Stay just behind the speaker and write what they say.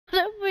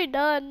have we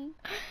done?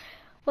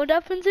 What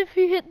happens if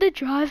you hit the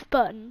drive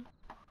button?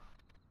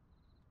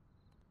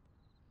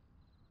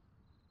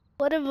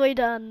 What have we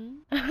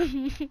done?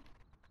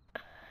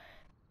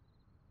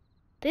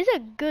 These are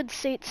good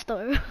seats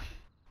though.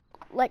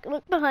 Like,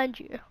 look behind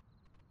you.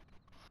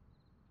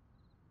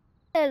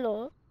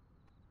 Hello.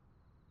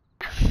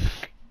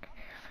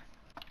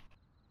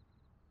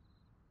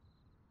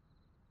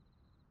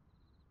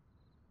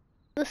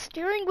 The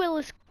steering wheel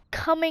is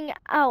coming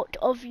out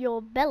of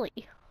your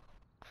belly.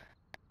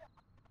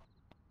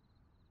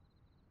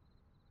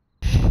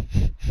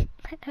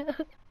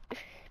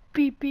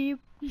 Beep beep.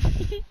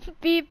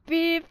 Beep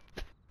beep.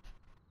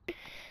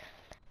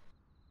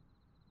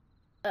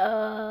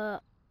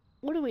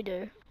 What do we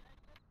do?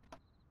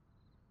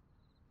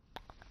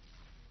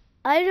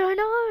 I don't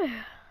know.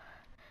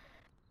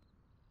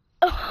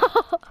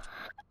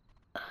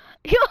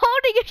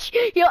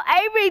 You're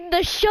aiming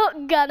the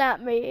shotgun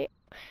at me.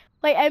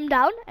 Wait, aim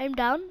down, aim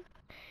down.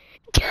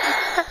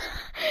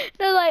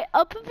 No, like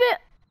up a bit,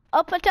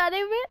 up a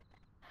tiny bit.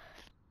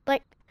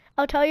 Like,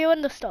 I'll tell you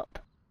when to stop.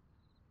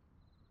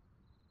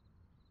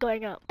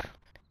 Going up.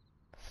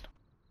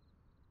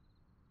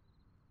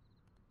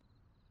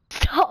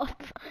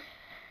 Stop.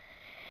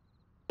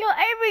 You're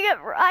aiming it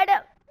right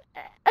at...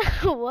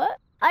 What?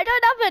 I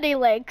don't have any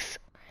legs.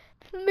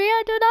 For me,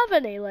 I don't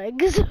have any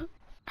legs.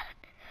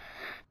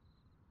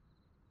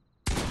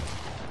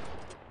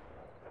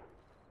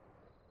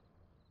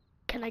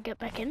 Can I get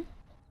back in?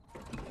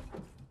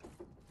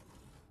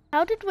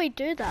 How did we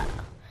do that?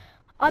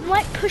 I'm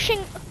like pushing...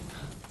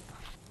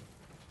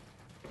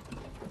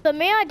 For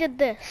me, I did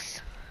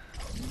this.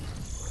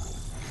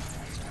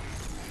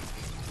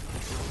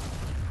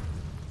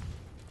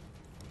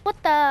 What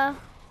the...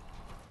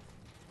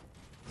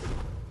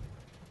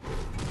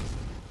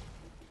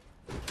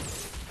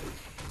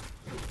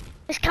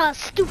 This car's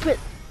stupid.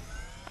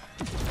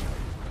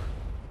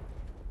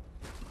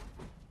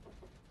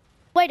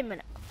 Wait a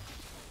minute.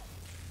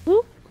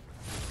 Whoop.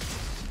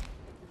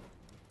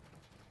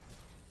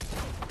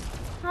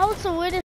 How was the weirdest